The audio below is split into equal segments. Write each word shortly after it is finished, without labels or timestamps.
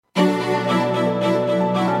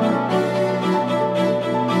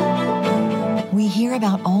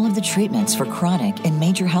about all of the treatments for chronic and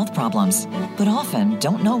major health problems, but often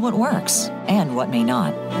don't know what works and what may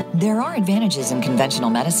not. There are advantages in conventional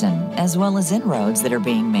medicine, as well as inroads that are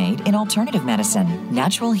being made in alternative medicine,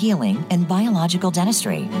 natural healing, and biological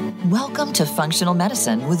dentistry. Welcome to Functional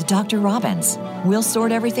Medicine with Dr. Robbins. We'll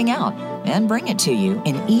sort everything out and bring it to you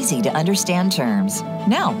in easy-to-understand terms.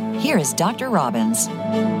 Now, here is Dr. Robbins.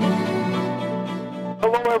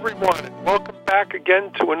 Hello, everyone, and welcome back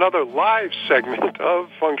again to another live segment of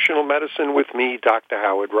Functional Medicine with me, Dr.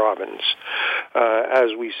 Howard Robbins.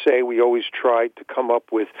 As we say, we always try to come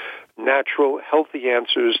up with natural, healthy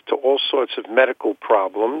answers to all sorts of medical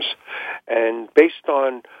problems. And based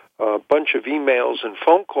on a bunch of emails and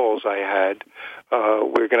phone calls I had,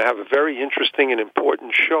 we're going to have a very interesting and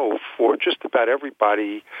important show for just about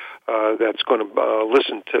everybody that's going to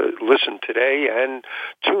listen today and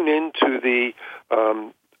tune into the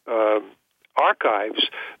archives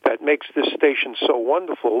that makes this station so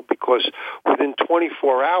wonderful, because within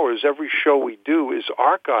 24 hours, every show we do is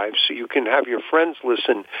archived, so you can have your friends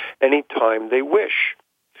listen anytime they wish.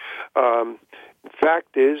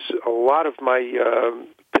 Fact is, a lot of my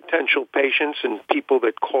potential patients and people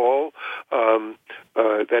that call,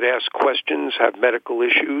 that ask questions, have medical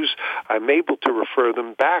issues, I'm able to refer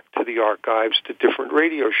them back to the archives to different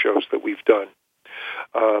radio shows that we've done.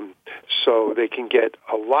 So they can get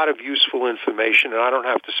a lot of useful information, and I don't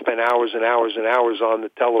have to spend hours and hours and hours on the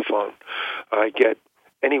telephone. I get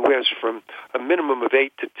anywhere from a minimum of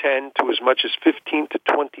 8 to 10 to as much as 15 to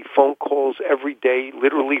 20 phone calls every day,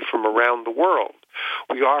 literally from around the world.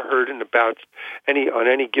 We are heard in on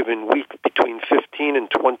any given week between 15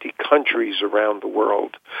 and 20 countries around the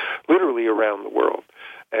world, literally around the world,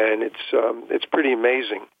 and it's pretty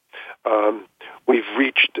amazing. We've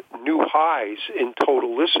reached new highs in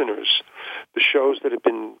total listeners. The shows that have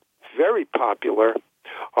been very popular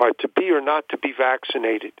are To Be or Not to Be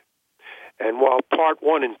Vaccinated. And while Part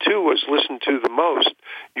 1 and 2 was listened to the most,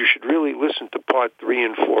 you should really listen to Part 3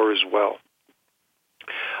 and 4 as well.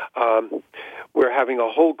 We're having a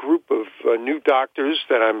whole group of new doctors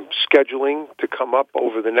that I'm scheduling to come up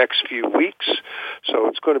over the next few weeks. So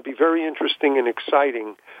it's going to be very interesting and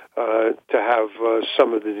exciting to have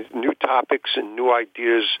some of the new topics and new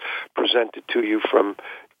ideas presented to you from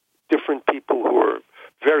different people who are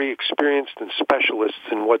very experienced and specialists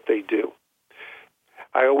in what they do.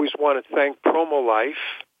 I always want to thank PromoLife,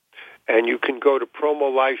 and you can go to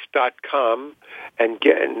promolife.com and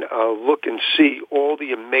look and see all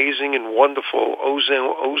the amazing and wonderful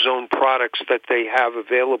ozone products that they have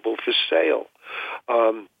available for sale.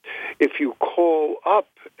 If you call up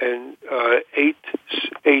and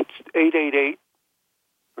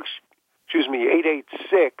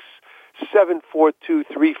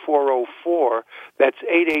 886-742-3404, that's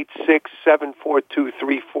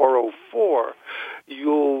 886-742-3404,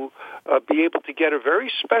 you'll be able to get a very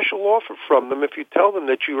special offer from them if you tell them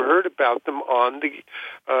that you heard about them on the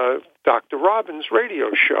Dr. Robbins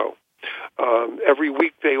radio show. Every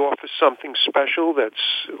week they offer something special that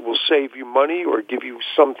will save you money or give you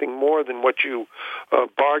something more than what you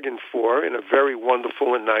bargained for in a very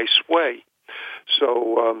wonderful and nice way.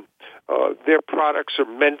 So their products are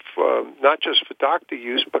meant for not just for doctor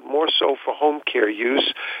use, but more so for home care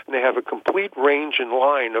use. And they have a complete range and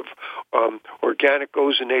line of organic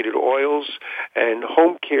ozonated oils and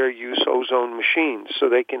home care use ozone machines, so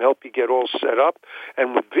they can help you get all set up,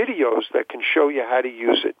 and with videos that can show you how to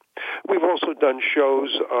use it. We've also done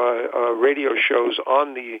shows, radio shows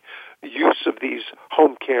on the use of these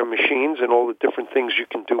home care machines and all the different things you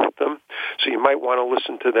can do with them, so you might want to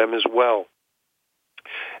listen to them as well.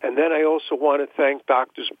 And then I also want to thank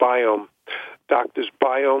Doctors Biome. Doctors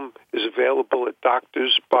Biome is available at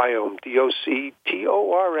Doctors Biome,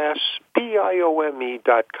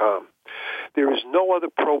 DoctorsBiome.com. There is no other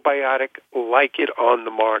probiotic like it on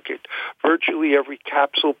the market. Virtually every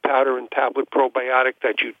capsule, powder, and tablet probiotic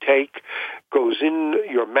that you take goes in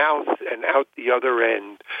your mouth and out the other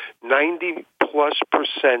end. 90+%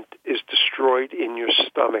 is destroyed in your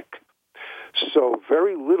stomach. So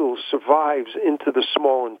very little survives into the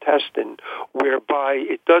small intestine, whereby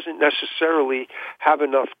it doesn't necessarily have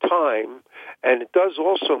enough time, and it does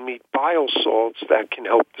also meet bile salts that can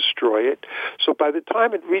help destroy it. So by the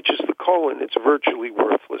time it reaches the colon, it's virtually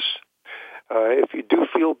worthless. If you do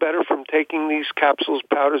feel better from taking these capsules,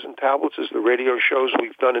 powders, and tablets, as the radio shows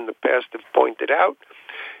we've done in the past have pointed out,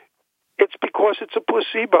 it's because it's a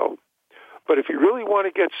placebo. But if you really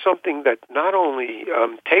want to get something that not only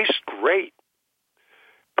tastes great,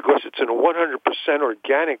 because it's in a 100%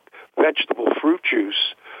 organic vegetable fruit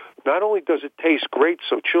juice, not only does it taste great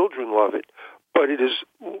so children love it, but it is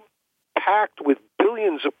packed with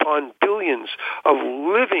billions upon billions of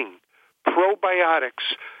living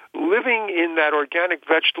probiotics, living in that organic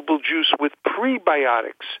vegetable juice with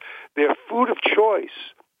prebiotics, their food of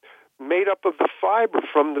choice, made up of the fiber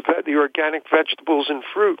from the organic vegetables and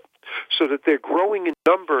fruit, so that they're growing in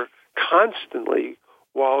number constantly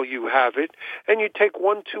while you have it. And you take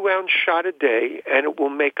 1 2-ounce shot a day, and it will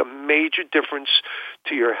make a major difference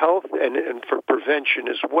to your health and for prevention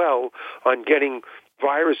as well on getting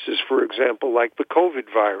viruses, for example, like the COVID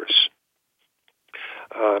virus.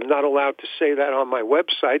 I'm not allowed to say that on my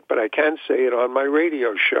website, but I can say it on my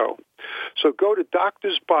radio show. So go to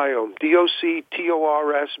Doctor's Biome,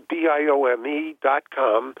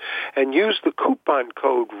 DoctorsBiome.com, and use the coupon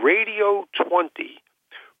code Radio20,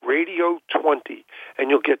 Radio20, and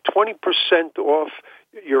you'll get 20% off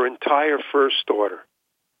your entire first order.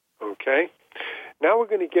 Okay? Now we're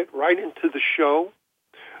going to get right into the show.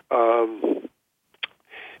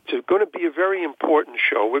 It's going to be a very important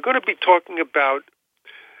show. We're going to be talking about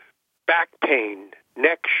back pain,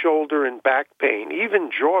 neck, shoulder, and back pain, even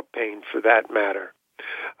jaw pain for that matter.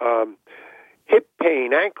 Hip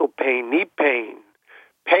pain, ankle pain, knee pain,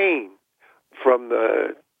 pain from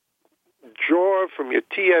the jaw, from your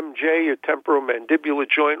TMJ, your temporomandibular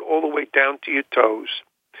joint, all the way down to your toes.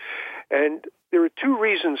 And there are 2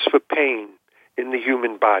 reasons for pain in the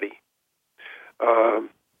human body.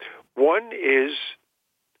 One is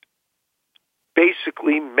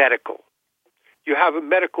basically medical. You have a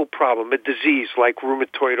medical problem, a disease like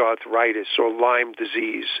rheumatoid arthritis or Lyme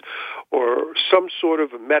disease, or some sort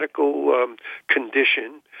of a medical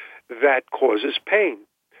condition that causes pain.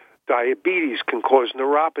 Diabetes can cause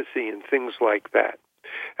neuropathy and things like that.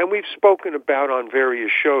 And we've spoken about on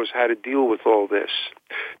various shows how to deal with all this.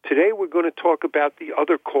 Today we're going to talk about the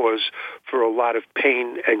other cause for a lot of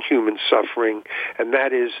pain and human suffering, and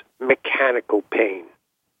that is mechanical pain.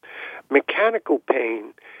 Mechanical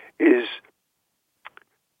pain is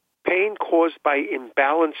pain caused by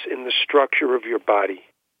imbalance in the structure of your body.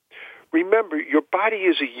 Remember, your body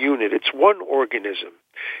is a unit. It's one organism.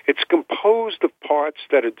 It's composed of parts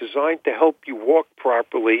that are designed to help you walk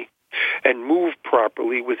properly and move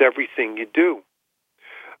properly with everything you do.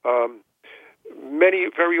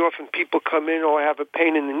 Very often people come in, I have a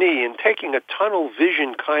pain in the knee, and taking a tunnel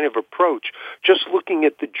vision kind of approach, just looking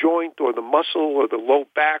at the joint or the muscle or the low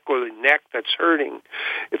back or the neck that's hurting,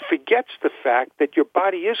 it forgets the fact that your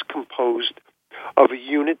body is composed of a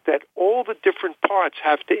unit that all the different parts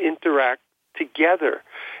have to interact together.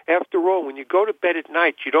 After all, when you go to bed at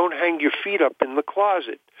night, you don't hang your feet up in the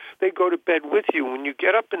closet. They go to bed with you. When you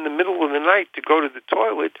get up in the middle of the night to go to the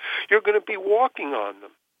toilet, you're going to be walking on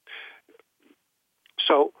them.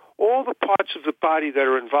 So all the parts of the body that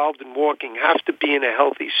are involved in walking have to be in a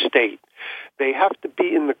healthy state. They have to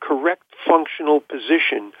be in the correct functional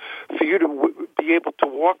position for you to be able to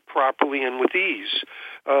walk properly and with ease.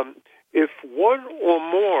 If one or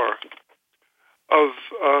more of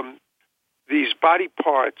these body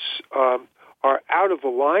parts are out of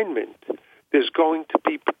alignment, there's going to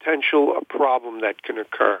be potential a problem that can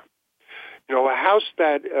occur. You know, a house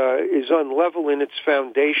that is unlevel in its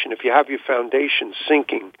foundation, if you have your foundation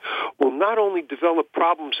sinking, will not only develop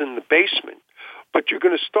problems in the basement, but you're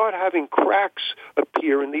going to start having cracks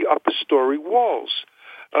appear in the upper story walls.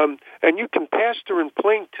 And you can plaster and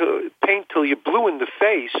paint till you're blue in the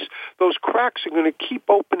face. Those cracks are going to keep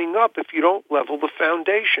opening up if you don't level the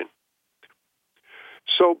foundation.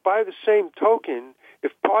 So by the same token,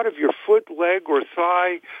 if part of your foot, leg, or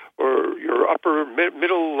thigh, or your upper,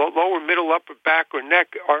 middle, lower, middle, upper back, or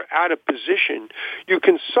neck are out of position, you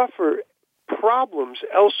can suffer problems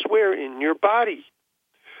elsewhere in your body.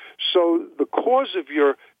 So the cause of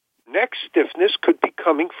your neck stiffness could be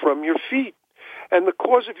coming from your feet, and the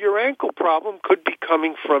cause of your ankle problem could be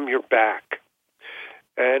coming from your back.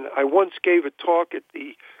 And I once gave a talk at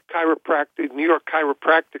the New York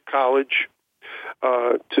Chiropractic College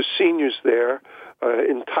to seniors there,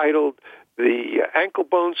 entitled "The Ankle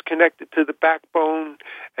Bones Connected to the Backbone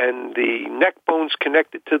and the Neck Bones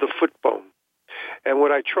Connected to the Foot Bone." And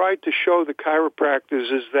what I tried to show the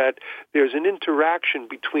chiropractors is that there's an interaction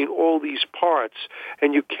between all these parts,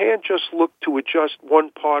 and you can't just look to adjust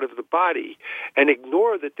one part of the body and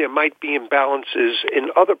ignore that there might be imbalances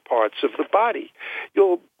in other parts of the body.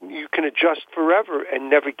 You can adjust forever and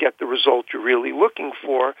never get the result you're really looking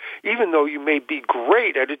for, even though you may be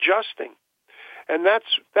great at adjusting. And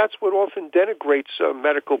that's what often denigrates a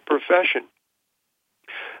medical profession.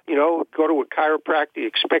 You know, go to a chiropractor,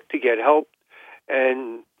 expect to get help,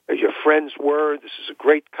 and as your friends were, this is a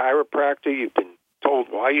great chiropractor, you've been told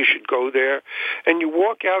why you should go there, and you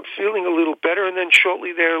walk out feeling a little better, and then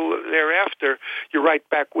shortly thereafter, you're right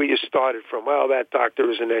back where you started from. Well, that doctor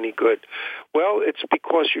isn't any good. Well, it's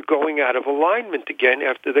because you're going out of alignment again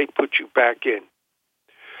after they put you back in.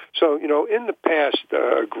 So, in the past,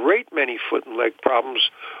 a great many foot and leg problems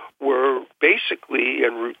were basically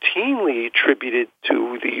and routinely attributed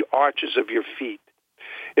to the arches of your feet.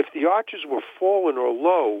 If the arches were fallen or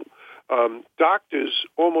low, doctors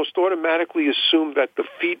almost automatically assumed that the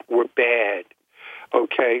feet were bad,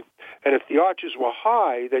 okay? And if the arches were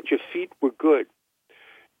high, that your feet were good.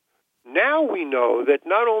 Now we know that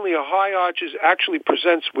not only a high arches actually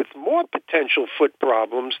presents with more potential foot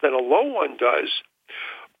problems than a low one does,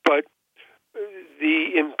 but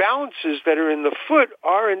the imbalances that are in the foot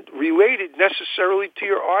aren't related necessarily to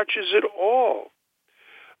your arches at all.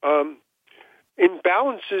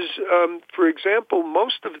 Imbalances, for example,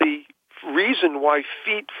 most of the reason why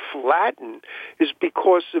feet flatten is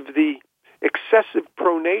because of the excessive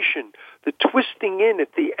pronation, the twisting in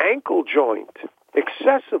at the ankle joint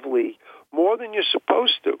excessively, more than you're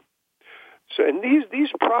supposed to. So, and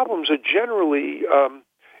these problems are generally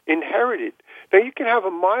inherited. Now, you can have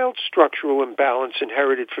a mild structural imbalance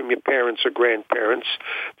inherited from your parents or grandparents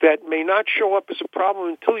that may not show up as a problem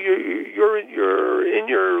until you're in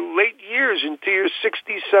your late years, into your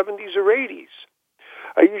 60s, 70s, or 80s.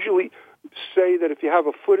 I usually say that if you have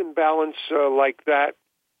a foot imbalance like that,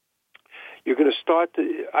 you're going to start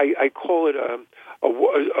to, I call it a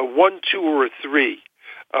 1, 2, or a 3.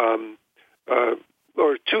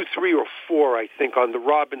 Or 2, 3, or 4, I think, on the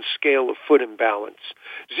Robin scale of foot imbalance.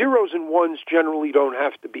 Zeros and ones generally don't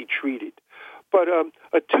have to be treated. But a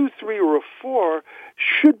 2, 3, or a 4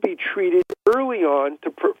 should be treated early on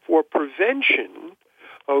for prevention,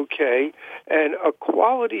 okay? And a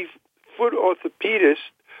quality foot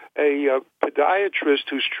orthopedist, a podiatrist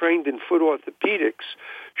who's trained in foot orthopedics,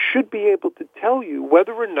 should be able to tell you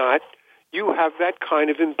whether or not you have that kind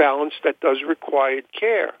of imbalance that does require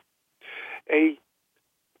care. A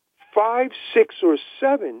 5, 6, or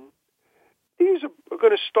 7, these are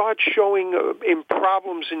going to start showing in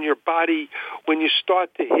problems in your body when you start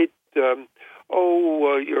to hit your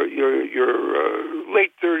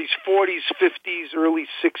late 30s, 40s, 50s, early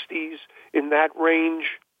 60s, in that range.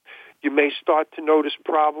 You may start to notice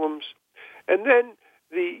problems. And then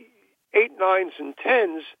the 8, 9s, and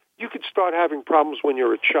 10s, you could start having problems when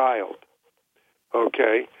you're a child.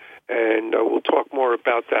 Okay? And we'll talk more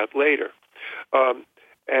about that later.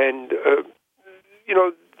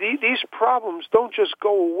 These problems don't just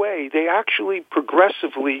go away. They actually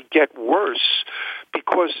progressively get worse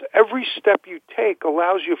because every step you take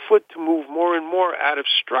allows your foot to move more and more out of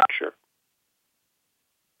structure.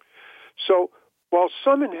 So while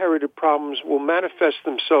some inherited problems will manifest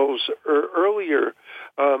themselves earlier,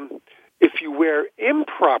 if you wear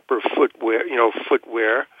improper footwear,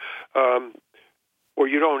 or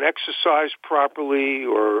you don't exercise properly,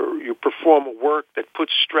 or you perform a work that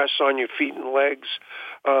puts stress on your feet and legs,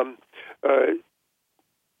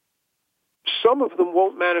 some of them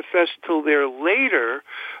won't manifest till they're later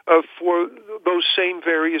for those same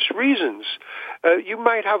various reasons. You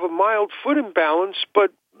might have a mild foot imbalance,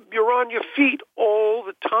 but you're on your feet all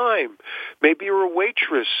the time. Maybe you're a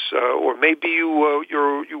waitress, or maybe you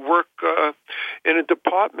work in a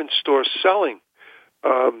department store selling.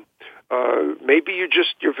 Maybe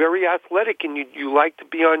you're very athletic and you like to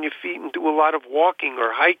be on your feet and do a lot of walking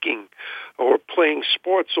or hiking or playing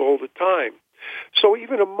sports all the time. So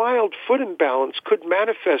even a mild foot imbalance could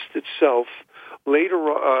manifest itself later,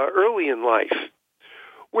 early in life.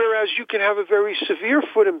 Whereas you can have a very severe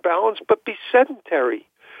foot imbalance but be sedentary.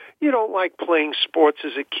 You don't like playing sports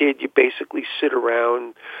as a kid. You basically sit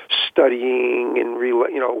around studying and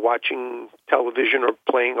watching television or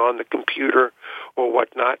playing on the computer or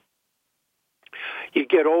whatnot. You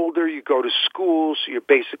get older, you go to school, so you're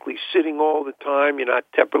basically sitting all the time. You're not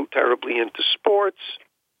terribly into sports.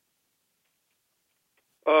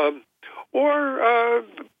 Or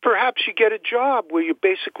perhaps you get a job where you're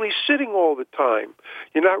basically sitting all the time.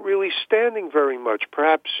 You're not really standing very much.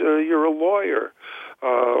 Perhaps you're a lawyer,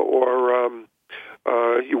 or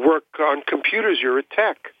you work on computers, you're a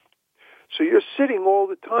tech. So you're sitting all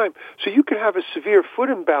the time. So you can have a severe foot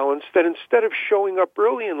imbalance that instead of showing up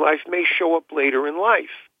early in life may show up later in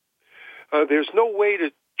life. There's no way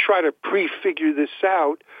to try to prefigure this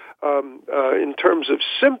out in terms of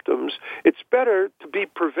symptoms. It's better to be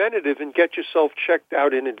preventative and get yourself checked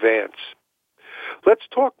out in advance. Let's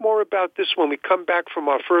talk more about this when we come back from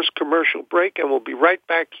our first commercial break, and we'll be right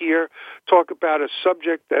back here, talk about a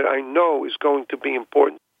subject that I know is going to be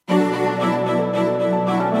important.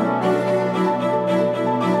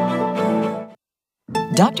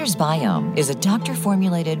 Doctor's Biome is a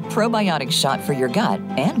doctor-formulated probiotic shot for your gut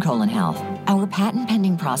and colon health. Our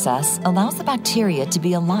patent-pending process allows the bacteria to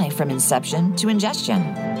be alive from inception to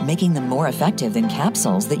ingestion, making them more effective than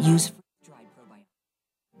capsules that use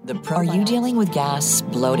freeze-dried probiotics. Are you dealing with gas,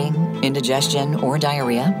 bloating, indigestion, or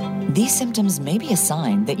diarrhea? These symptoms may be a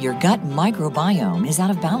sign that your gut microbiome is out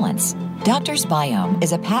of balance. Doctor's Biome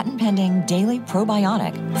is a patent-pending daily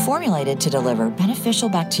probiotic formulated to deliver beneficial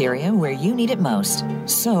bacteria where you need it most.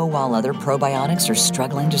 So while other probiotics are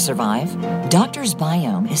struggling to survive, Doctor's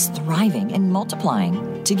Biome is thriving and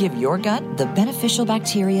multiplying to give your gut the beneficial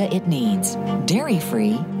bacteria it needs.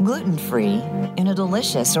 Dairy-free, gluten-free, in a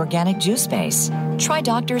delicious organic juice base. Try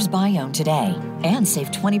Doctor's Biome today and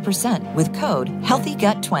save 20% with code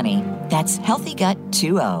HEALTHYGUT20. That's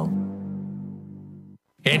HEALTHYGUT20.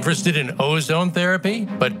 Interested in ozone therapy,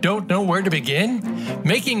 but don't know where to begin?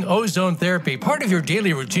 Making ozone therapy part of your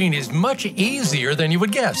daily routine is much easier than you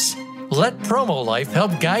would guess. Let PromoLife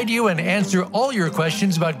help guide you and answer all your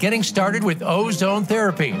questions about getting started with ozone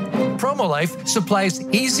therapy. PromoLife supplies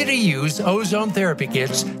easy-to-use ozone therapy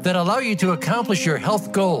kits that allow you to accomplish your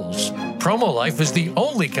health goals. PromoLife is the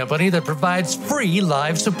only company that provides free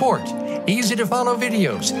live support, easy-to-follow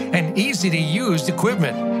videos, and easy-to-use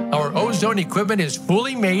equipment. Our ozone equipment is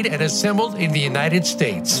fully made and assembled in the United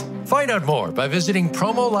States. Find out more by visiting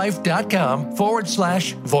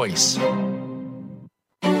promolife.com/voice.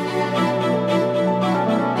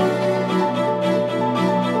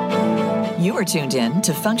 You are tuned in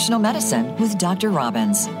to Functional Medicine with Dr.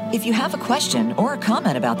 Robbins. If you have a question or a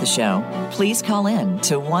comment about the show, please call in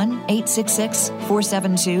to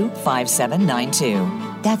 1-866-472-5792.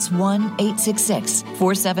 That's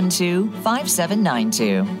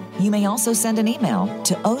 1-866-472-5792. You may also send an email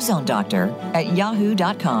to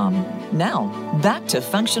ozonedoctor@yahoo.com. Now, back to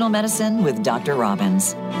Functional Medicine with Dr.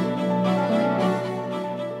 Robbins.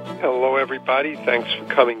 Hello, everybody. Thanks for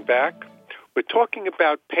coming back. We're talking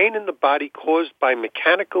about pain in the body caused by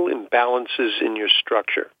mechanical imbalances in your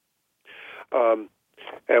structure. And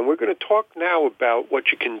we're going to talk now about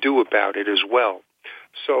what you can do about it as well.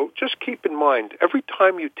 So just keep in mind, every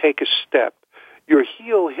time you take a step, your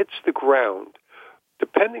heel hits the ground,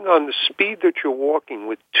 depending on the speed that you're walking,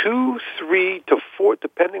 with 2, 3 to 4,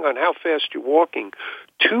 depending on how fast you're walking,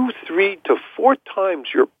 2, 3 to 4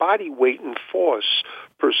 times your body weight and force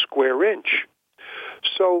per square inch.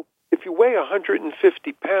 So if you weigh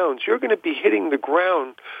 150 pounds, you're going to be hitting the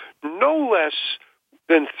ground no less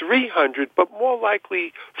than 300, but more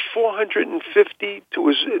likely 450 to,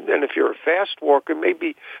 and if you're a fast walker,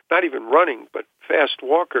 maybe not even running, but fast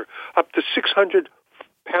walker, up to 600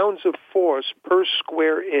 pounds of force per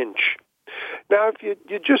square inch. Now, if you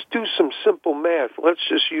just do some simple math, let's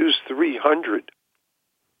just use 300.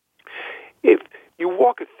 If you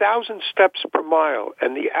walk 1,000 steps per mile,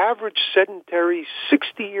 and the average sedentary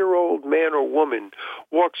 60-year-old man or woman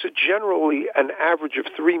walks generally an average of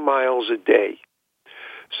 3 miles a day.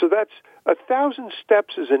 So that's 1,000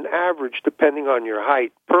 steps is an average, depending on your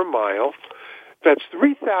height, per mile. That's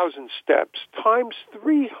 3,000 steps times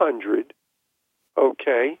 300,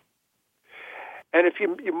 okay? And if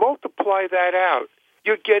you multiply that out,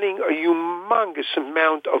 you're getting a humongous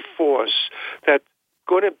amount of force that's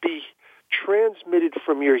going to be transmitted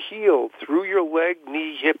from your heel through your leg,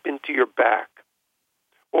 knee, hip, into your back,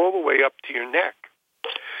 all the way up to your neck.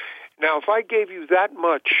 Now, if I gave you that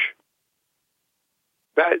much,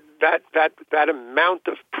 that amount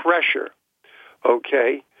of pressure,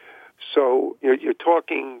 okay, so you're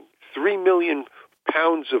talking 3 million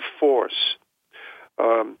pounds of force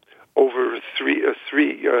over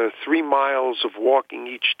 3 miles of walking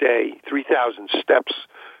each day, 3,000 steps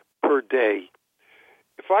per day.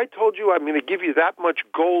 If I told you I'm going to give you that much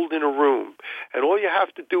gold in a room, and all you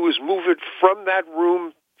have to do is move it from that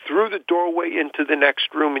room through the doorway into the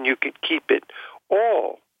next room, and you could keep it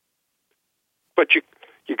all, but you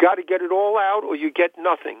got to get it all out or you get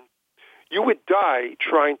nothing, you would die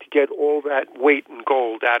trying to get all that weight and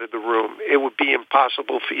gold out of the room. It would be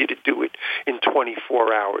impossible for you to do it in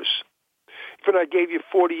 24 hours. If I gave you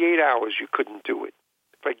 48 hours, you couldn't do it.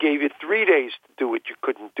 If I gave you 3 days to do it, you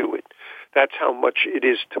couldn't do it. That's how much it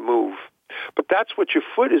is to move. But that's what your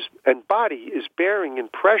foot is and body is bearing in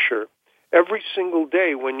pressure every single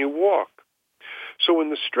day when you walk. So when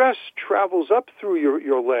the stress travels up through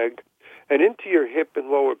your leg and into your hip and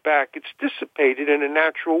lower back, it's dissipated in a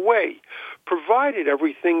natural way, provided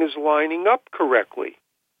everything is lining up correctly.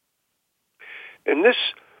 And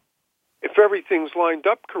this, if everything's lined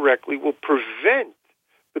up correctly, will prevent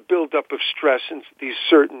the buildup of stress in these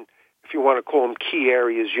certain, if you want to call them key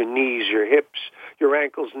areas, your knees, your hips, your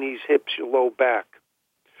ankles, knees, hips, your low back.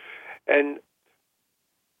 And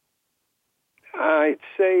I'd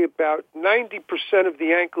say about 90% of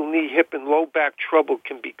the ankle, knee, hip, and low back trouble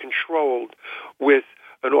can be controlled with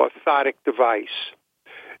an orthotic device.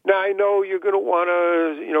 Now, I know you're going to want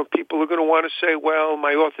to, people are going to want to say, well,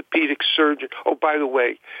 my orthopedic surgeon. Oh, by the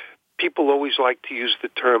way, people always like to use the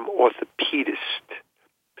term orthopedist.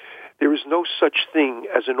 There is no such thing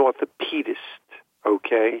as an orthopedist,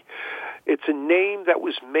 okay? It's a name that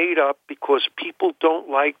was made up because people don't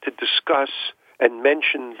like to discuss and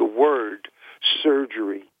mention the word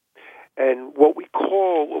surgery. And what we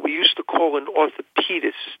used to call an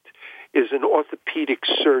orthopedist is an orthopedic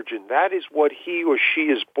surgeon. That is what he or she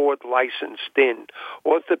is board licensed in,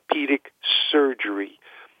 orthopedic surgery.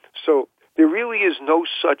 So there really is no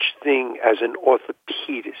such thing as an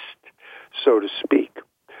orthopedist, so to speak,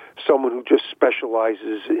 someone who just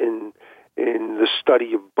specializes in the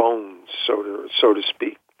study of bones, so to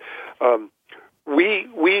speak.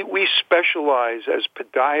 We specialize as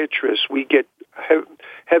podiatrists. We get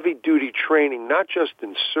heavy-duty training, not just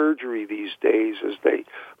in surgery these days, as they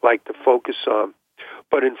like to focus on,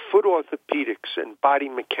 but in foot orthopedics and body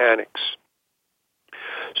mechanics.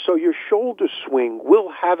 So your shoulder swing will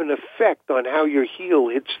have an effect on how your heel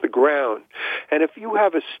hits the ground. And if you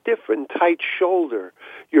have a stiff and tight shoulder,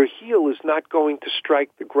 your heel is not going to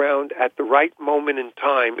strike the ground at the right moment in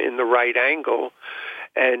time in the right angle.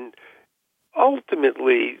 And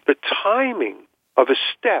ultimately, the timing of a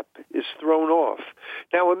step is thrown off.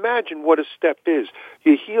 Now imagine what a step is.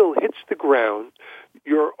 Your heel hits the ground.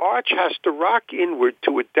 Your arch has to rock inward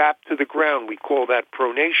to adapt to the ground. We call that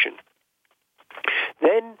pronation.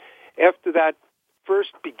 Then, after that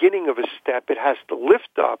first beginning of a step, it has to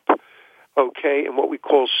lift up, okay, in what we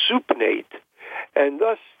call supinate, and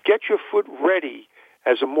thus get your foot ready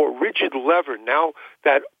as a more rigid lever. Now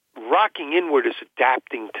that rocking inward is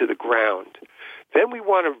adapting to the ground. Then we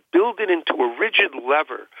want to build it into a rigid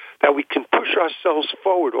lever that we can push ourselves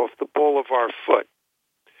forward off the ball of our foot.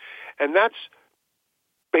 And that's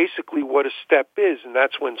basically what a step is, and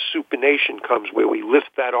that's when supination comes, where we lift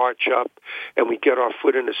that arch up and we get our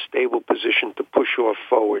foot in a stable position to push off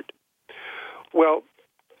forward. Well,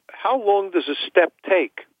 how long does a step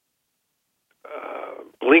take?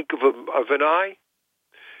 Blink of an eye?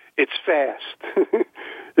 It's fast.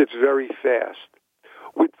 It's very fast.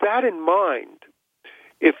 With that in mind,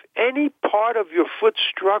 if any part of your foot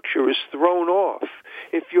structure is thrown off,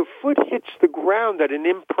 if your foot hits the ground at an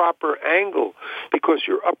improper angle because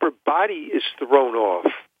your upper body is thrown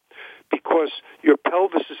off, because your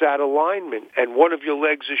pelvis is out of alignment and one of your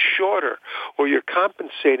legs is shorter, or you're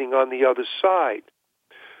compensating on the other side,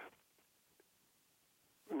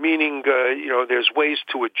 meaning, there's ways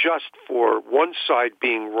to adjust for one side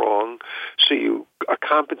being wrong, so you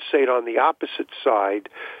compensate on the opposite side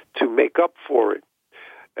to make up for it.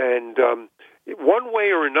 And one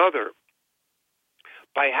way or another,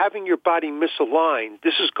 by having your body misaligned,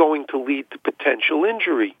 this is going to lead to potential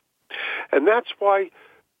injury. And that's why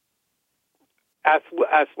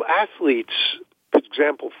athletes, for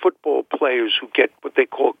example, football players who get what they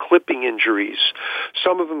call clipping injuries,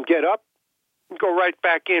 some of them get up and go right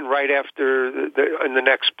back in right after in the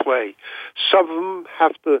next play. Some of them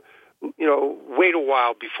have to wait a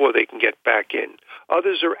while before they can get back in.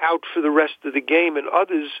 Others are out for the rest of the game, and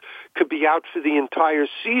others could be out for the entire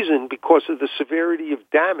season because of the severity of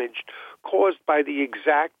damage caused by the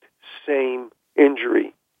exact same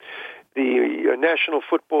injury. The National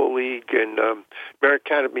Football League and American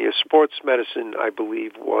Academy of Sports Medicine, I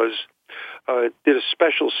believe, did a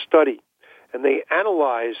special study, and they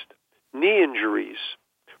analyzed knee injuries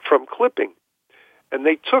from clipping, and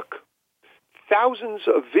they took thousands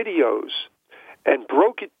of videos and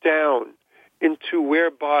broke it down into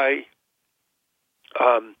whereby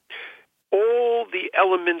all the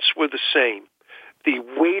elements were the same. The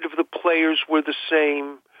weight of the players were the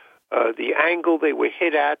same, the angle they were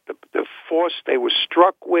hit at, the force they were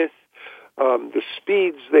struck with, the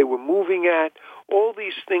speeds they were moving at. All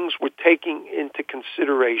these things were taken into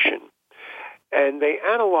consideration. And they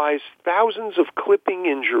analyzed thousands of clipping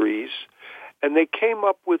injuries, and they came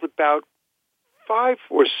up with about 500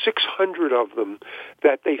 or 600 of them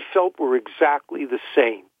that they felt were exactly the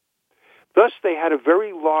same. Thus, they had a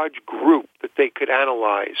very large group that they could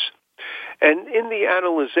analyze. And in the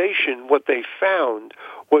analyzation, what they found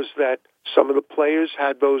was that some of the players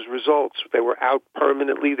had those results. They were out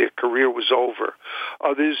permanently. Their career was over.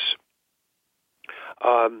 Others,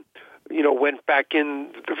 went back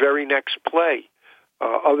in the very next play.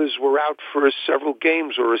 Others were out for several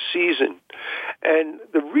games or a season. And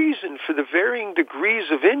the reason for the varying degrees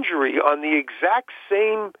of injury on the exact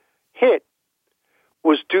same hit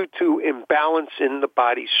was due to imbalance in the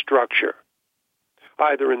body structure.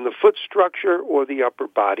 either in the foot structure or the upper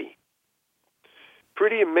body.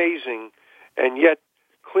 Pretty amazing, and yet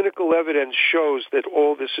clinical evidence shows that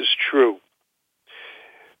all this is true.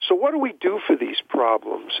 So what do we do for these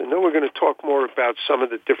problems? And then we're going to talk more about some of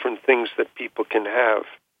the different things that people can have.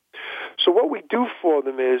 So what we do for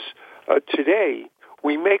them is, today,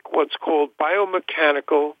 we make what's called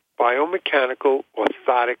biomechanical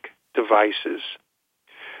orthotic devices.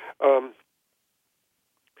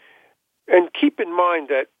 And keep in mind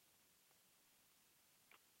that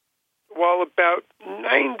while about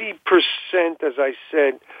 90%, as I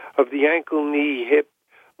said, of the ankle, knee, hip,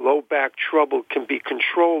 low back trouble can be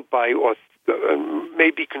controlled by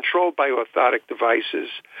orthotic devices,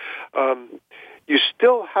 you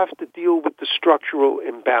still have to deal with the structural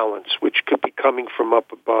imbalance, which could be coming from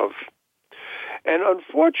up above. And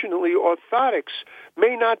unfortunately, orthotics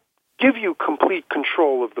may not give you complete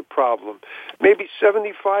control of the problem. Maybe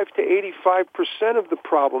 75 to 85% of the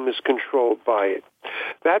problem is controlled by it.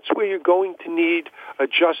 That's where you're going to need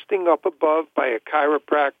adjusting up above by a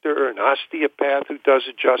chiropractor or an osteopath who does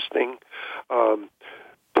adjusting,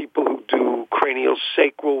 people who do cranial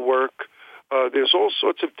sacral work. There's all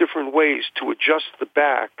sorts of different ways to adjust the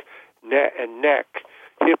back and neck,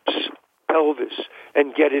 hips, pelvis,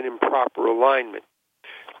 and get it in proper alignment.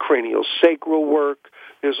 Cranial sacral work.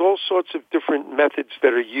 There's all sorts of different methods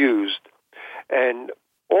that are used, and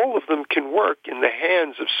all of them can work in the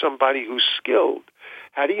hands of somebody who's skilled.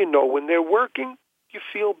 How do you know when they're working? You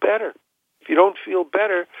feel better. If you don't feel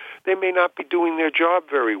better, they may not be doing their job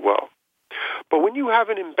very well. But when you have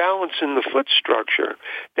an imbalance in the foot structure,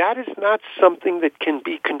 that is not something that can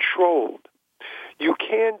be controlled. You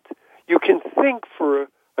can think for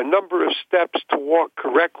a number of steps to walk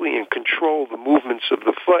correctly and control the movements of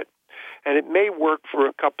the foot, and it may work for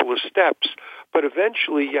a couple of steps, but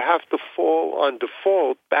eventually you have to fall on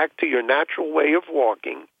default back to your natural way of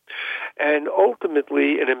walking, and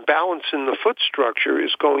ultimately an imbalance in the foot structure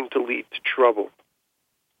is going to lead to trouble.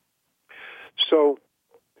 So,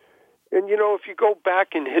 and if you go back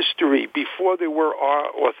in history, before there were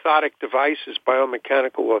orthotic devices,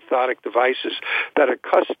 biomechanical orthotic devices that are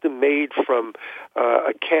custom made from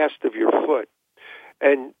a cast of your foot,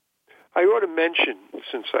 and I ought to mention,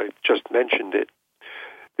 since I just mentioned it,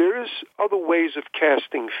 there is other ways of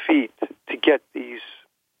casting feet to get these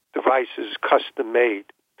devices custom made.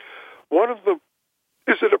 One of them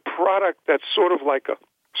is a product that's sort of like a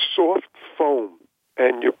soft foam,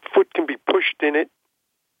 and your foot can be pushed in it,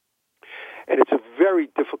 and it's a very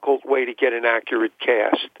difficult way to get an accurate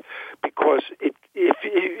cast because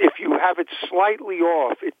if you have it slightly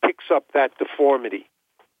off, it picks up that deformity.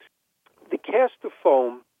 The cast of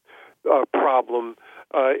foam problem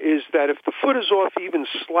is that if the foot is off even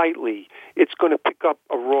slightly, it's going to pick up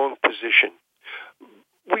a wrong position.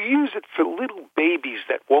 We use it for little babies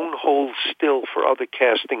that won't hold still for other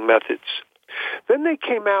casting methods. Then they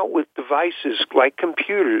came out with devices like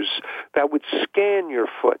computers that would scan your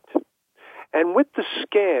foot. And with the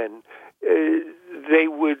scan, they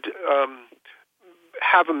would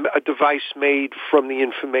have a device made from the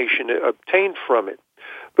information obtained from it.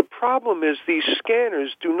 The problem is these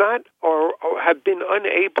scanners do not or have been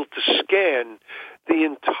unable to scan the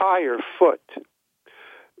entire foot.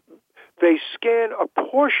 They scan a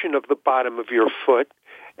portion of the bottom of your foot,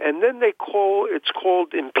 and then it's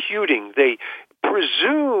called imputing. They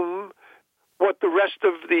presume what the rest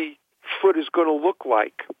of the foot is going to look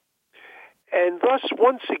like. And thus,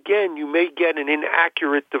 once again, you may get an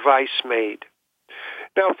inaccurate device made.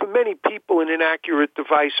 Now, for many people, an inaccurate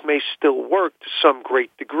device may still work to some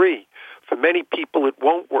great degree. For many people, it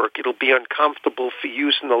won't work. It'll be uncomfortable for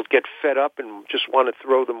use, and they'll get fed up and just want to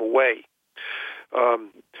throw them away.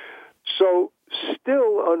 So,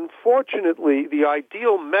 still, unfortunately, the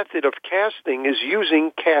ideal method of casting is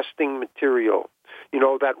using casting material.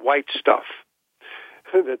 That white stuff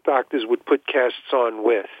that doctors would put casts on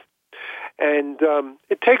with. And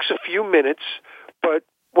it takes a few minutes, but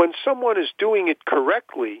when someone is doing it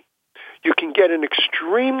correctly, you can get an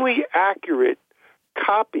extremely accurate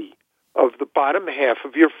copy of the bottom half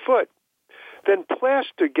of your foot. Then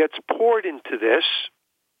plaster gets poured into this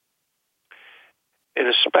in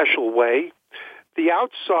a special way. The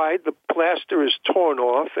outside, the plaster is torn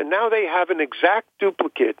off, and now they have an exact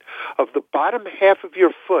duplicate of the bottom half of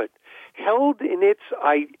your foot held in its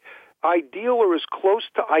ideal or as close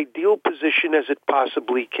to ideal position as it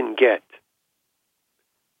possibly can get.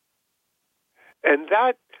 And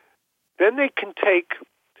then they can take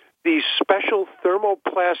these special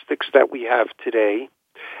thermoplastics that we have today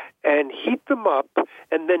and heat them up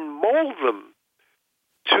and then mold them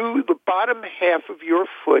to the bottom half of your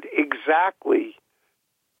foot exactly,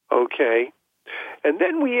 okay? And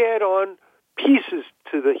then we add on pieces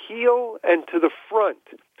to the heel and to the front.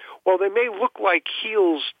 Well, they may look like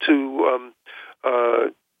heels to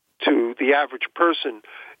the average person.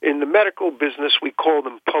 In the medical business, we call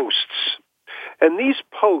them posts. And these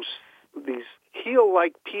posts, these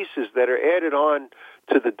heel-like pieces that are added on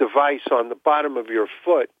to the device on the bottom of your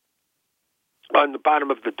foot, on the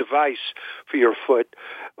bottom of the device for your foot,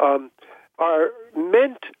 are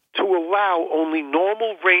meant to allow only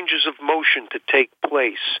normal ranges of motion to take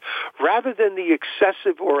place, rather than the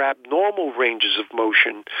excessive or abnormal ranges of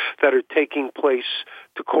motion that are taking place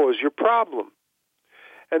to cause your problem.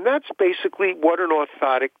 And that's basically what an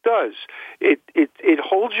orthotic does. It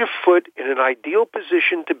holds your foot in an ideal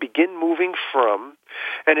position to begin moving from,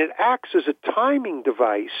 and it acts as a timing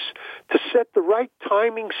device to set the right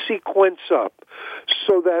timing sequence up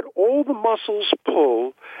so that all the muscles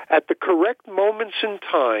pull at the correct moments in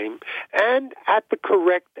time and at the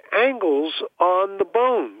correct angles on the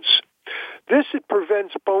bones. It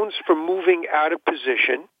prevents bones from moving out of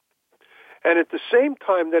position. And at the same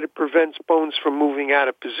time that it prevents bones from moving out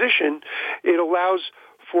of position, it allows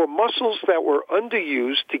for muscles that were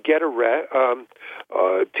underused to get a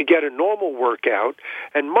normal workout,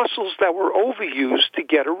 and muscles that were overused to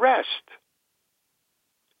get a rest.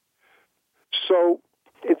 So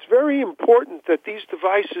it's very important that these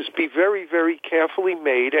devices be very, very carefully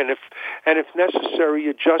made, and if necessary,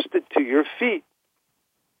 adjusted to your feet.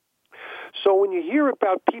 So when you hear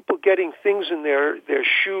about people getting things in their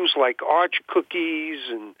shoes like arch cookies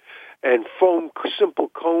and simple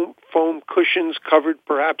foam cushions covered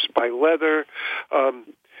perhaps by leather,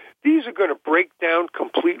 these are going to break down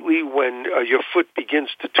completely when your foot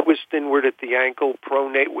begins to twist inward at the ankle,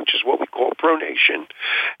 pronate, which is what we call pronation.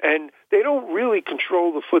 And they don't really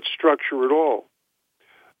control the foot structure at all.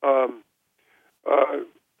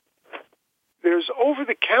 There's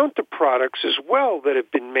over-the-counter products as well that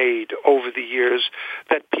have been made over the years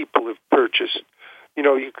that people have purchased. You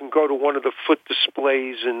know, you can go to one of the foot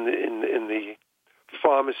displays in the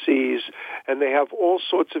pharmacies, and they have all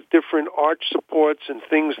sorts of different arch supports and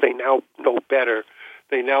things they now know better.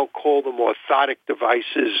 They now call them orthotic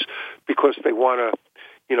devices because they want to,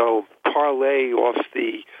 parlay off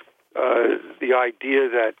the idea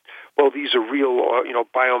that, well, these are real,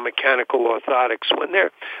 biomechanical orthotics, when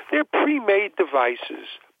they're pre-made devices.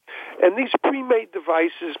 And these pre-made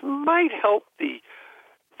devices might help the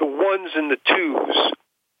ones and the twos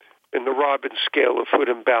in the Robin scale of foot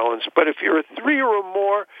imbalance. But if you're a 3 or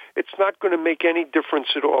more, it's not going to make any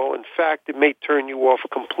difference at all. In fact, it may turn you off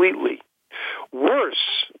completely.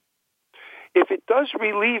 Worse, if it does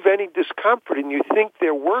relieve any discomfort and you think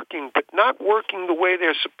they're working but not working the way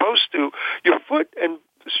they're supposed to, your foot and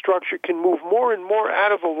structure can move more and more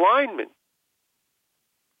out of alignment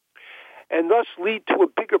and thus lead to a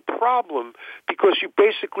bigger problem because you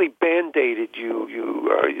basically band-aided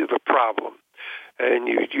the problem, and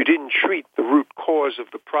you didn't treat the root cause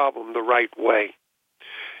of the problem the right way.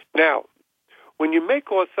 Now, when you make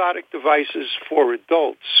orthotic devices for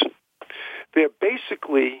adults, they're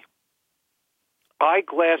basically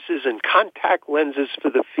eyeglasses and contact lenses for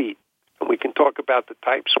the feet. And we can talk about the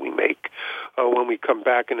types we make when we come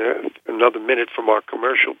back in another minute from our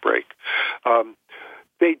commercial break.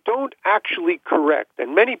 They don't actually correct,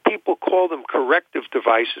 and many people call them corrective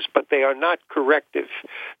devices, but they are not corrective.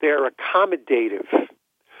 They're accommodative.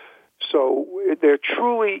 So they're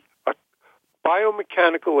truly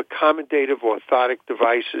biomechanical accommodative orthotic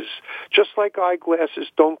devices. Just like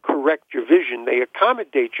eyeglasses don't correct your vision, they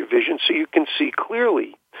accommodate your vision so you can see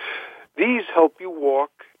clearly. These help you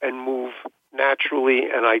walk and move naturally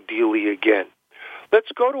and ideally again.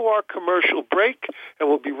 Let's go to our commercial break, and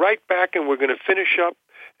we'll be right back, and we're going to finish up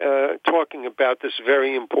talking about this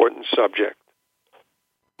very important subject.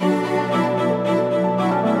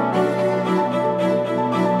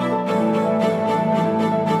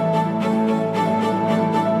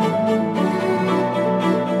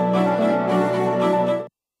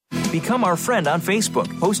 Become our friend on Facebook.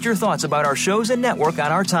 Post your thoughts about our shows and network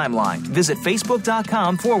on our timeline. Visit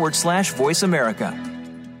Facebook.com/Voice America.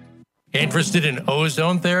 Interested in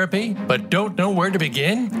ozone therapy, but don't know where to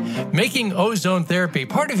begin? Making ozone therapy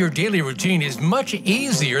part of your daily routine is much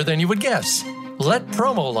easier than you would guess. Let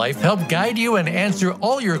Promo Life help guide you and answer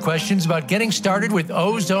all your questions about getting started with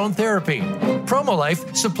ozone therapy. Promo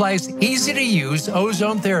Life supplies easy-to-use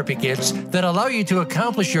ozone therapy kits that allow you to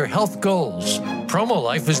accomplish your health goals. Promo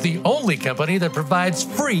Life is the only company that provides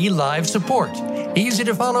free live support,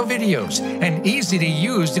 easy-to-follow videos, and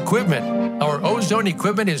easy-to-use equipment. Our ozone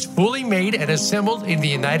equipment is fully made and assembled in the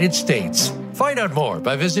United States. Find out more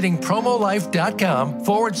by visiting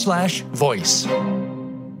promolife.com/voice.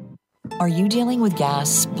 Are you dealing with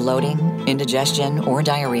gas, bloating, indigestion, or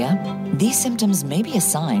diarrhea? These symptoms may be a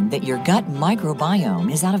sign that your gut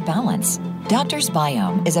microbiome is out of balance. Doctor's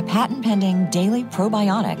Biome is a patent-pending daily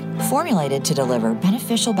probiotic formulated to deliver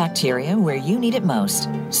beneficial bacteria where you need it most.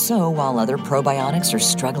 So while other probiotics are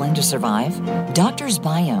struggling to survive, Doctor's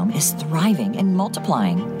Biome is thriving and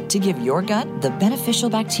multiplying to give your gut the beneficial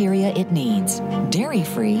bacteria it needs.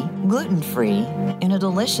 Dairy-free, gluten-free, in a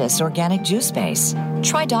delicious organic juice base.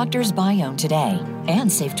 Try Doctor's Biome today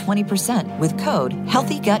and save 20% with code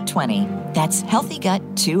HEALTHYGUT20. That's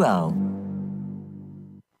HEALTHYGUT20.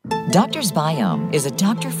 Doctor's Biome is a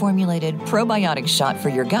doctor-formulated probiotic shot for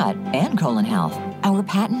your gut and colon health. Our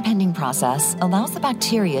patent-pending process allows the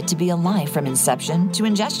bacteria to be alive from inception to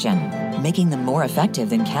ingestion, making them more effective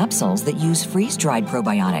than capsules that use freeze-dried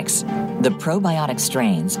probiotics. The probiotic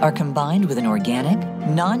strains are combined with an organic,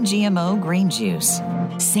 non-GMO green juice.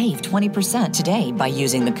 Save 20% today by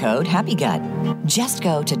using the code HAPPYGUT. Just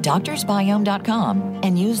go to doctorsbiome.com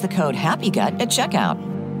and use the code HAPPYGUT at checkout.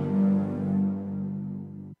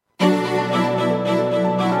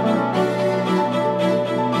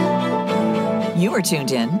 You are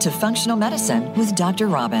tuned in to Functional Medicine with Dr.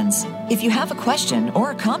 Robbins. If you have a question or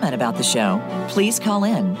a comment about the show, please call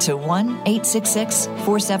in to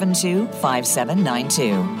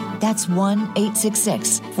 1-866-472-5792. That's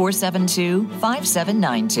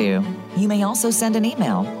 1-866-472-5792. You may also send an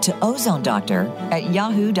email to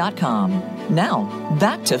ozonedoctor@yahoo.com. Now,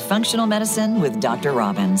 back to Functional Medicine with Dr.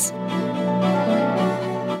 Robbins.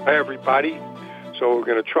 Hi, everybody. So we're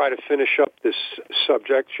going to try to finish up this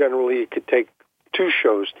subject. Generally, it could take 2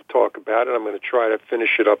 shows to talk about it. I'm going to try to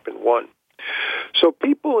finish it up in 1. So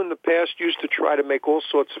people in the past used to try to make all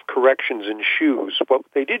sorts of corrections in shoes. What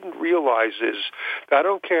they didn't realize is that I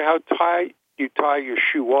don't care how tight you tie your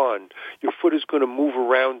shoe on, your foot is going to move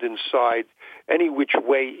around inside any which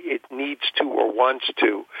way it needs to or wants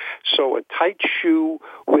to. So a tight shoe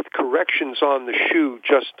with corrections on the shoe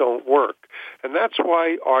just don't work. And that's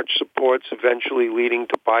why arch supports eventually leading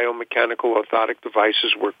to biomechanical orthotic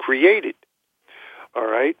devices were created. All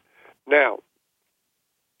right? Now,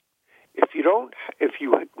 if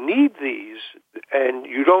you need these and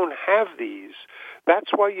you don't have these,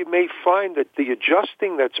 that's why you may find that the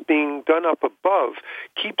adjusting that's being done up above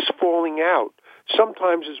keeps falling out,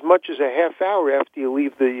 sometimes as much as a half hour after you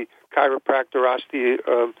leave the chiropractor or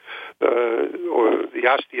the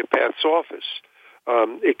osteopath's office.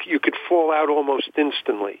 You could fall out almost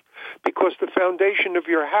instantly because the foundation of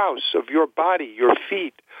your house, of your body, your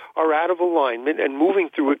feet, are out of alignment and moving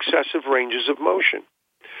through excessive ranges of motion.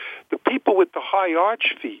 The people with the high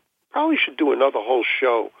arch feet probably should do another whole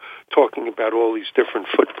show talking about all these different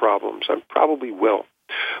foot problems. I probably will.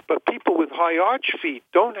 But people with high arch feet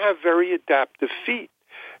don't have very adaptive feet.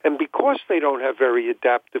 And because they don't have very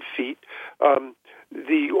adaptive feet,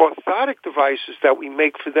 the orthotic devices that we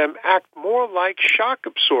make for them act more like shock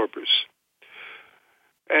absorbers.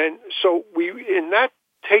 And so in that,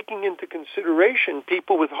 taking into consideration,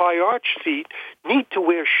 people with high arch feet need to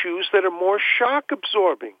wear shoes that are more shock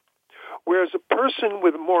absorbing, whereas a person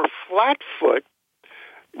with a more flat foot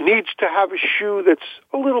needs to have a shoe that's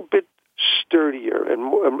a little bit sturdier and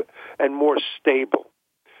more stable.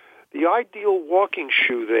 The ideal walking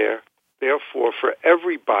shoe therefore, for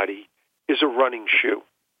everybody is a running shoe.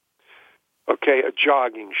 Okay, a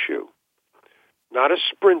jogging shoe, not a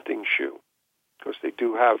sprinting shoe, because they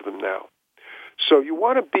do have them now. So you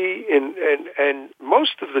want to be in, and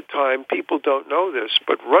most of the time people don't know this,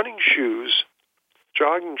 but running shoes,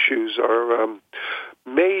 jogging shoes are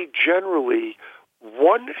made generally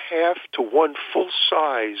 1/2 to 1 full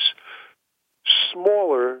size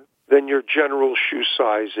smaller than your general shoe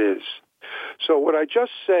size is. So what I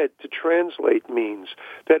just said to translate means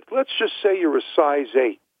that let's just say you're a size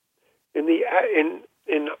 8.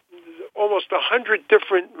 In almost 100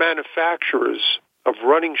 different manufacturers of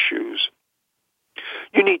running shoes,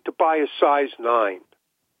 you need to buy a size 9.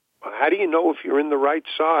 How do you know if you're in the right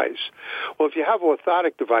size? Well, if you have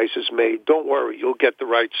orthotic devices made, don't worry, you'll get the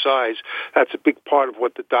right size. That's a big part of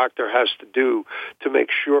what the doctor has to do to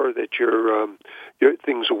make sure that your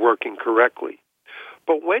things are working correctly.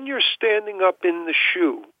 But when you're standing up in the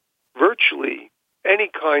shoe, virtually any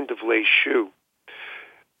kind of lace shoe,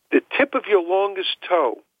 the tip of your longest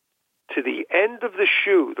toe to the end of the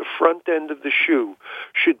shoe, the front end of the shoe,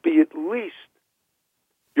 should be at least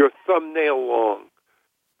your thumbnail long.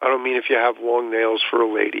 I don't mean if you have long nails for a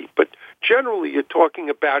lady, but generally you're talking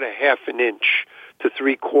about 1/2 inch to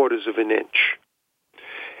 3/4 inch.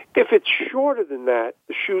 If it's shorter than that,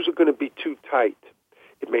 the shoes are going to be too tight.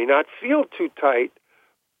 It may not feel too tight,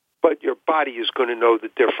 but your body is going to know the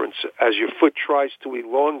difference as your foot tries to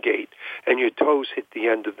elongate and your toes hit the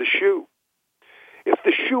end of the shoe. If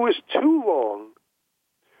the shoe is too long,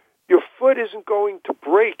 your foot isn't going to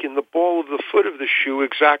break in the ball of the foot of the shoe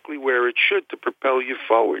exactly where it should to propel you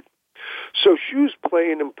forward. So shoes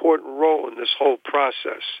play an important role in this whole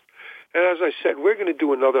process. And as I said, we're going to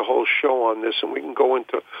do another whole show on this, and we can go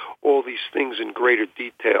into all these things in greater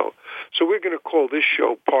detail. So we're going to call this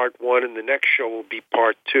show Part 1, and the next show will be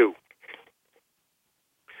Part 2.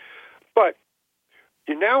 But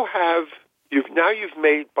you've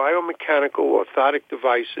made biomechanical orthotic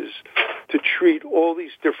devices to treat all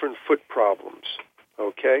these different foot problems,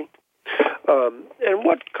 okay? And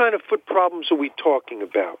what kind of foot problems are we talking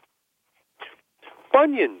about?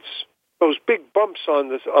 Bunions, those big bumps on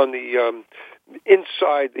the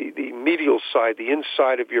inside, the medial side, the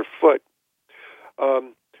inside of your foot.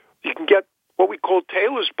 You can get what we call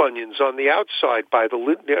Taylor's bunions on the outside by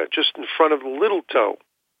just in front of the little toe,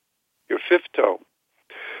 your fifth toe.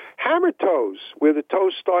 Hammer toes, where the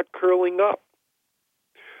toes start curling up.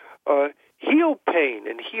 Heel pain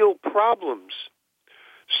and heel problems,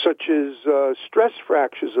 such as stress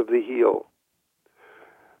fractures of the heel.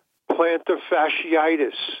 Plantar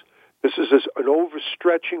fasciitis. This is an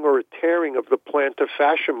overstretching or a tearing of the plantar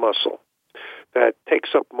fascia muscle that takes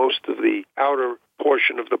up most of the outer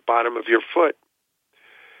portion of the bottom of your foot.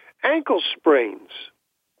 Ankle sprains,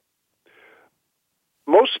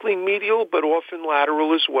 mostly medial but often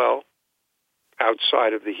lateral as well,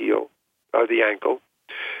 outside of the heel, the ankle.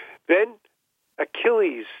 Then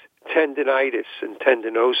Achilles tendinitis and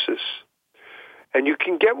tendinosis. And you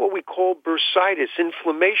can get what we call bursitis,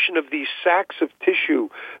 inflammation of these sacs of tissue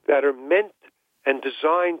that are meant and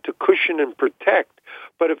designed to cushion and protect.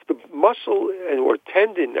 But if the muscle, or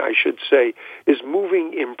tendon, I should say, is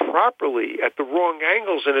moving improperly at the wrong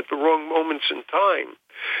angles and at the wrong moments in time,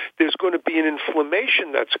 there's going to be an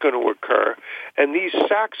inflammation that's going to occur, and these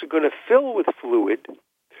sacs are going to fill with fluid,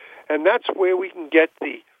 and that's where we can get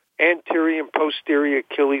the anterior and posterior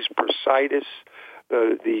Achilles bursitis,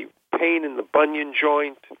 the pain in the bunion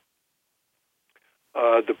joint,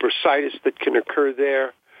 the bursitis that can occur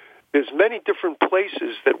there. There's many different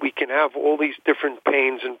places that we can have all these different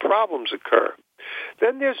pains and problems occur.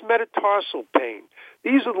 Then there's metatarsal pain.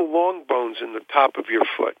 These are the long bones in the top of your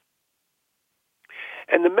foot.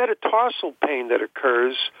 And the metatarsal pain that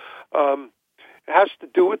occurs has to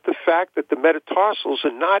do with the fact that the metatarsals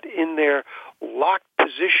are not in their locked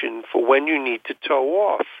position for when you need to toe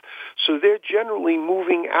off. So they're generally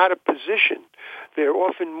moving out of position. They're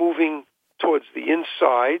often moving towards the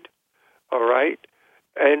inside, all right,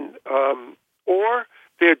 and or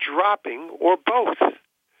they're dropping, or both.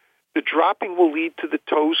 The dropping will lead to the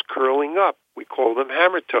toes curling up. We call them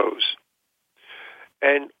hammer toes.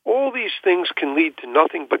 And all these things can lead to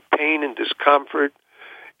nothing but pain and discomfort.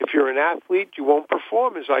 If you're an athlete, you won't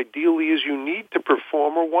perform as ideally as you need to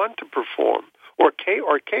perform or want to perform or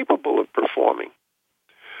are capable of performing.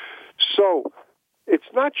 So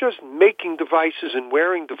it's not just making devices and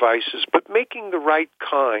wearing devices, but making the right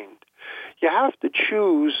kind. You have to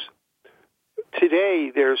choose.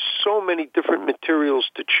 Today, there's so many different materials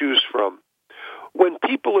to choose from. When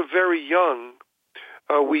people are very young,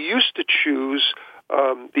 we used to choose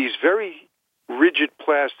these very rigid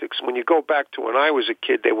plastics. When you go back to when I was a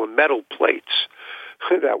kid, they were metal plates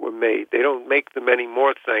that were made. They don't make them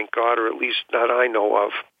anymore, thank God, or at least not I know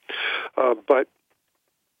of. But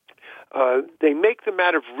they make them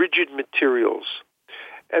out of rigid materials.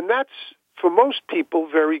 And that's, for most people,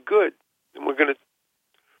 very good. And we're going to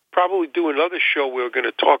probably do another show where we're going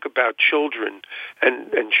to talk about children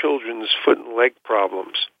and children's foot and leg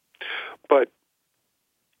problems. But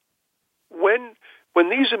when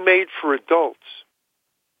these are made for adults,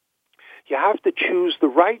 you have to choose the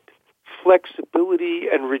right flexibility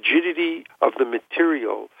and rigidity of the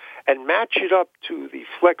material and match it up to the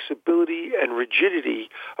flexibility and rigidity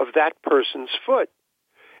of that person's foot.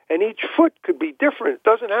 And each foot could be different. It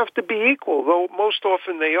doesn't have to be equal, though most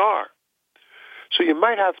often they are. So you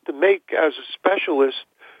might have to make, as a specialist,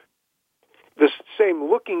 the same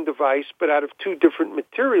looking device, but out of two different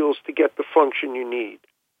materials to get the function you need.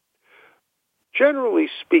 Generally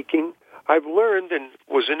speaking, I've learned and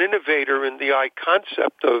was an innovator in the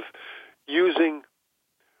concept of using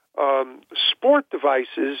sport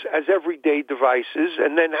devices as everyday devices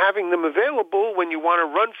and then having them available when you want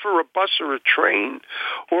to run for a bus or a train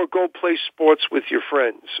or go play sports with your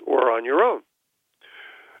friends or on your own.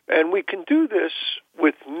 And we can do this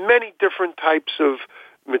with many different types of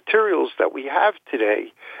materials that we have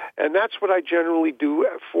today. And that's what I generally do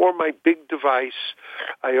for my big device.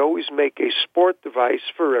 I always make a sport device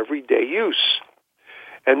for everyday use.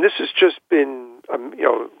 And this has just been,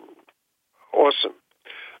 awesome.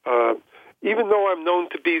 Even though I'm known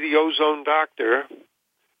to be the ozone doctor,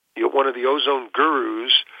 one of the ozone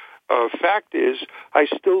gurus, fact is, I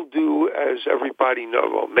still do, as everybody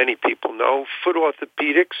knows, well, many people know, foot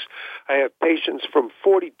orthopedics. I have patients from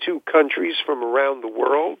 42 countries from around the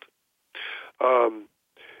world.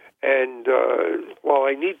 And while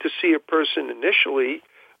I need to see a person initially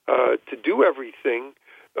to do everything,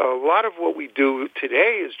 a lot of what we do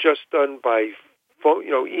today is just done by phone,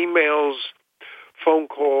 emails, phone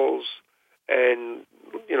calls, and,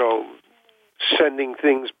 sending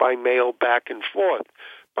things by mail back and forth,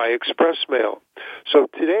 by express mail. So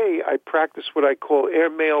today I practice what I call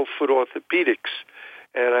airmail foot orthopedics,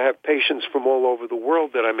 and I have patients from all over the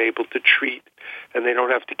world that I'm able to treat, and they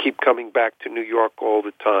don't have to keep coming back to New York all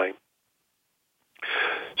the time.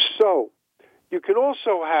 So you can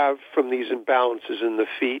also have, from these imbalances in the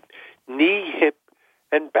feet, knee, hip,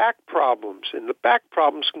 and back problems. And the back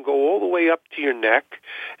problems can go all the way up to your neck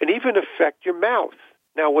and even affect your mouth.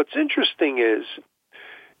 Now, what's interesting is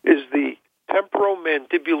the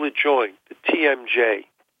temporomandibular joint, the TMJ.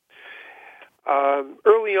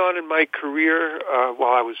 Early on in my career,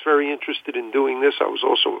 while I was very interested in doing this, I was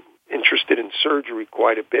also interested in surgery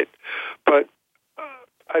quite a bit. But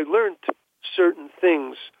I learned certain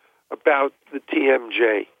things about the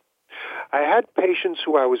TMJ. I had patients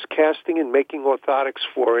who I was casting and making orthotics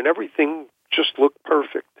for, and everything just looked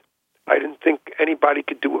perfect. I didn't think anybody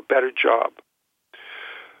could do a better job.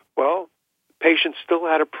 Well, patients still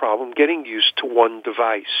had a problem getting used to one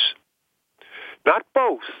device. Not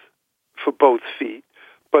both for both feet,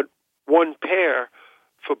 but one pair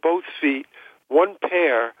for both feet. One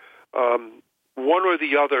pair, one or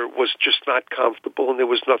the other was just not comfortable, and there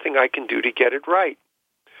was nothing I can do to get it right.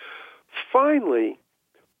 Finally,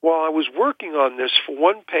 while I was working on this for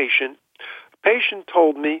one patient, the patient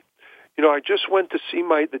told me, I just went to see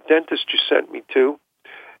the dentist you sent me to,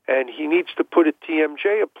 and he needs to put a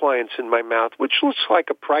TMJ appliance in my mouth, which looks like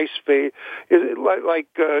a prize like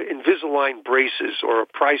Invisalign braces or a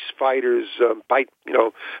prize fighter's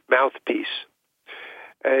mouthpiece.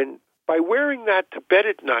 And by wearing that to bed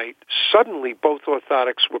at night, suddenly both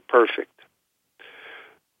orthotics were perfect.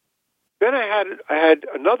 Then I had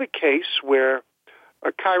another case where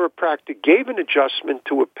a chiropractor gave an adjustment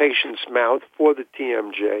to a patient's mouth for the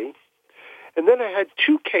TMJ. And then I had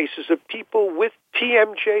two cases of people with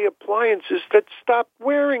TMJ appliances that stopped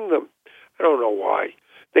wearing them. I don't know why.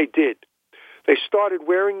 They did. They started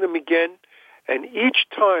wearing them again, and each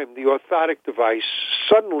time the orthotic device,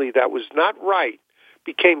 suddenly that was not right,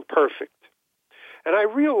 became perfect. And I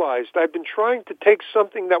realized I'd been trying to take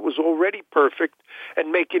something that was already perfect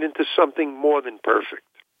and make it into something more than perfect,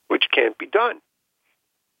 which can't be done.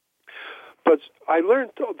 But I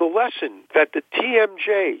learned the lesson that the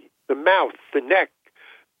TMJ, the mouth, the neck,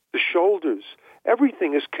 the shoulders,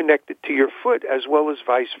 everything is connected to your foot as well as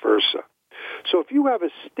vice versa. So if you have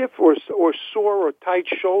a stiff or sore or tight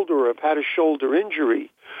shoulder or have had a shoulder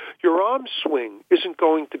injury, your arm swing isn't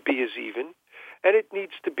going to be as even, and it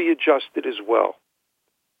needs to be adjusted as well.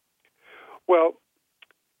 Well,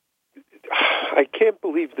 I can't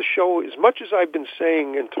believe the show, as much as I've been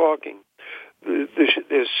saying and talking,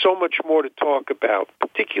 there's so much more to talk about,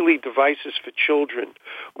 particularly devices for children,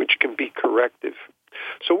 which can be corrective.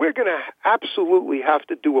 So we're going to absolutely have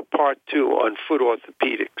to do a part 2 on foot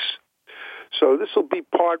orthopedics. So this will be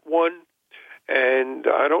part 1, and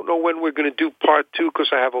I don't know when we're going to do part 2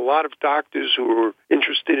 because I have a lot of doctors who are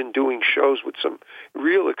interested in doing shows with some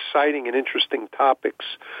real exciting and interesting topics.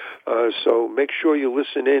 So make sure you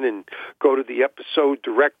listen in and go to the episode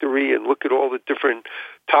directory and look at all the different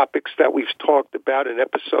topics that we've talked about and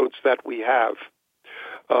episodes that we have.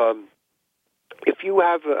 If you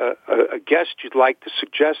have a guest you'd like to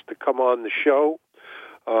suggest to come on the show,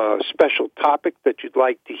 a special topic that you'd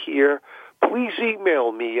like to hear, please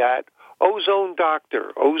email me at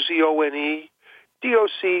ozonedoctor, OZONEDOCTOR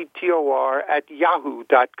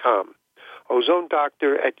 @yahoo.com.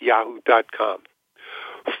 ozonedoctor@yahoo.com.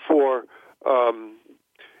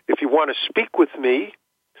 If you want to speak with me,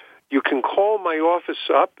 you can call my office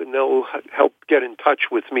up and they'll help get in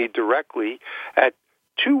touch with me directly at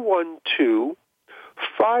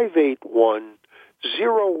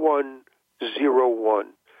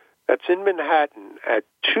 212-581-0101. That's in Manhattan at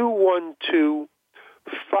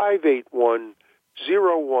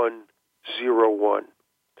 212-581-0101.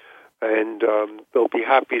 And they'll be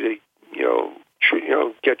happy to,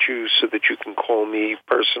 get you so that you can call me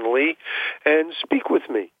personally and speak with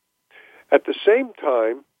me. At the same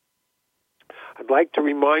time, I'd like to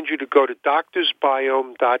remind you to go to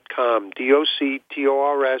doctorsbiome.com,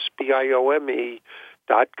 DoctorsBiome.com.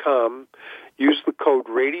 Promolife.com. Use the code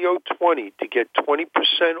RADIO20 to get 20%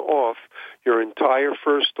 off your entire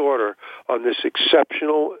first order on this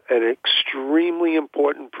exceptional and extremely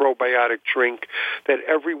important probiotic drink that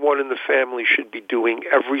everyone in the family should be doing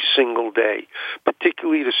every single day,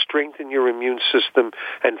 particularly to strengthen your immune system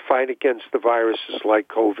and fight against the viruses like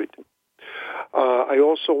COVID. I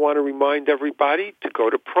also want to remind everybody to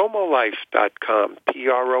go to promolife.com,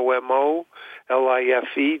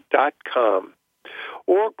 PROMOLIFE.com,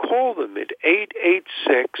 or call them at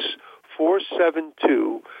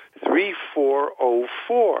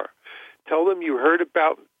 886-472-3404. Tell them you heard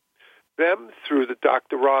about them through the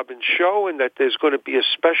Dr. Robbins Show and that there's going to be a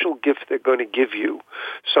special gift they're going to give you,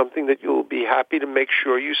 something that you'll be happy to make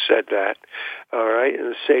sure you said that, all right, and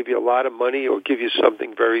it'll save you a lot of money or give you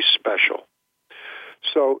something very special.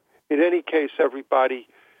 So, in any case, everybody,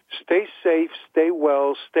 stay safe, stay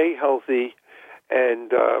well, stay healthy,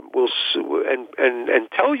 and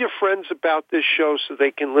tell your friends about this show so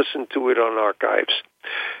they can listen to it on archives.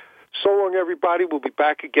 So long, everybody. We'll be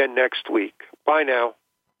back again next week. Bye now.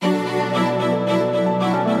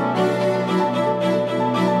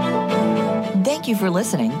 Thank you for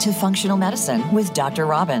listening to Functional Medicine with Dr.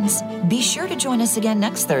 Robbins. Be sure to join us again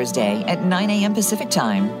next Thursday at 9 a.m. Pacific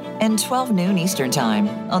Time and 12 noon Eastern Time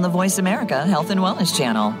on the Voice America Health and Wellness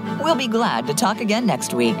Channel. We'll be glad to talk again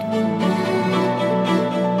next week.